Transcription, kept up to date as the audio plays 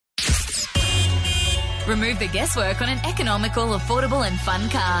Remove the guesswork on an economical, affordable and fun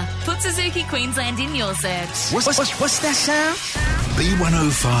car. Put Suzuki Queensland in your search. What's that sound?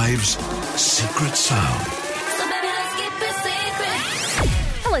 B105's Secret Sound. So baby, let's keep it secret.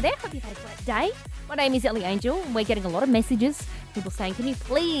 Hello there, hope you've had a great day. My name is alllll and we're getting a lot of messages. People saying, can you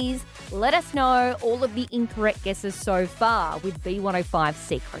please let us know all of the incorrect guesses so far with B105's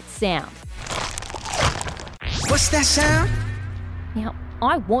Secret Sound. What's that sound? Now,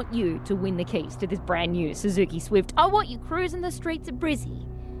 I want you to win the keys to this brand new Suzuki Swift. I want you cruising the streets of Brizzy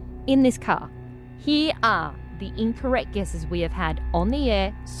in this car. Here are the incorrect guesses we have had on the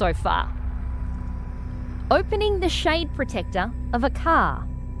air so far. Opening the shade protector of a car.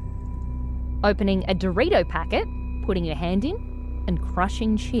 Opening a Dorito packet, putting your hand in, and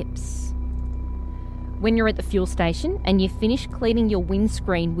crushing chips. When you're at the fuel station and you finish cleaning your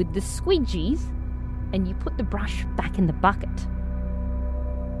windscreen with the squeegees and you put the brush back in the bucket.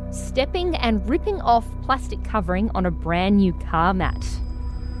 Stepping and ripping off plastic covering on a brand new car mat.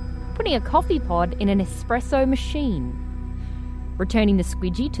 Putting a coffee pod in an espresso machine. Returning the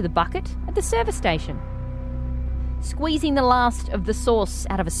squeegee to the bucket at the service station. Squeezing the last of the sauce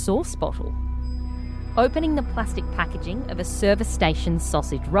out of a sauce bottle. Opening the plastic packaging of a service station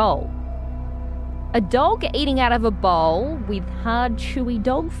sausage roll. A dog eating out of a bowl with hard, chewy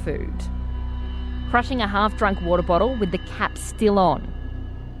dog food. Crushing a half-drunk water bottle with the cap still on.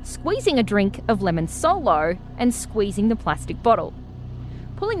 Squeezing a drink of lemon solo and squeezing the plastic bottle.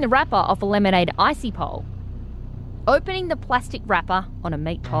 Pulling the wrapper off a lemonade icy pole. Opening the plastic wrapper on a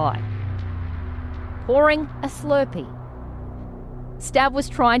meat pie. Pouring a Slurpee. Stav was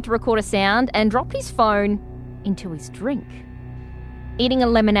trying to record a sound and dropped his phone into his drink. Eating a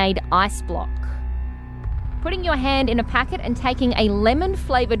lemonade ice block. Putting your hand in a packet and taking a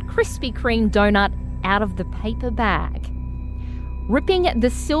lemon-flavoured Krispy Kreme donut out of the paper bag. Ripping the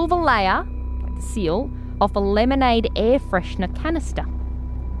silver layer, like the seal, off a lemonade air freshener canister.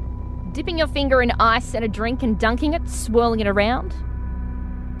 Dipping your finger in ice and a drink and dunking it, swirling it around.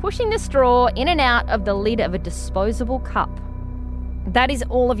 Pushing the straw in and out of the lid of a disposable cup. That is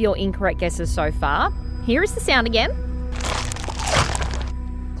all of your incorrect guesses so far. Here is the sound again.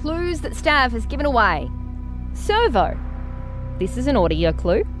 Clues that Stav has given away. Servo. This is an audio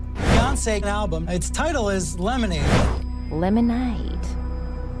clue. Beyonce album. Its title is Lemonade. Lemonade.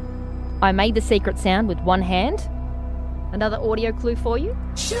 I made the secret sound with one hand. Another audio clue for you.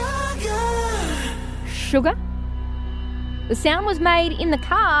 Sugar. The sound was made in the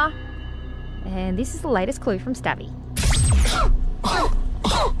car. And this is the latest clue from Stabby.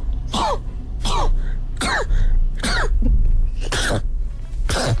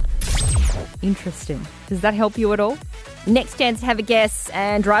 Interesting. Does that help you at all? Next chance to have a guess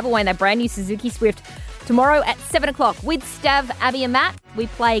and drive away in that brand new Suzuki Swift tomorrow at 7 o'clock with Stav, Abby and Matt. We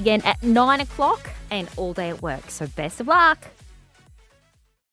play again at 9 o'clock and all day at work. So best of luck.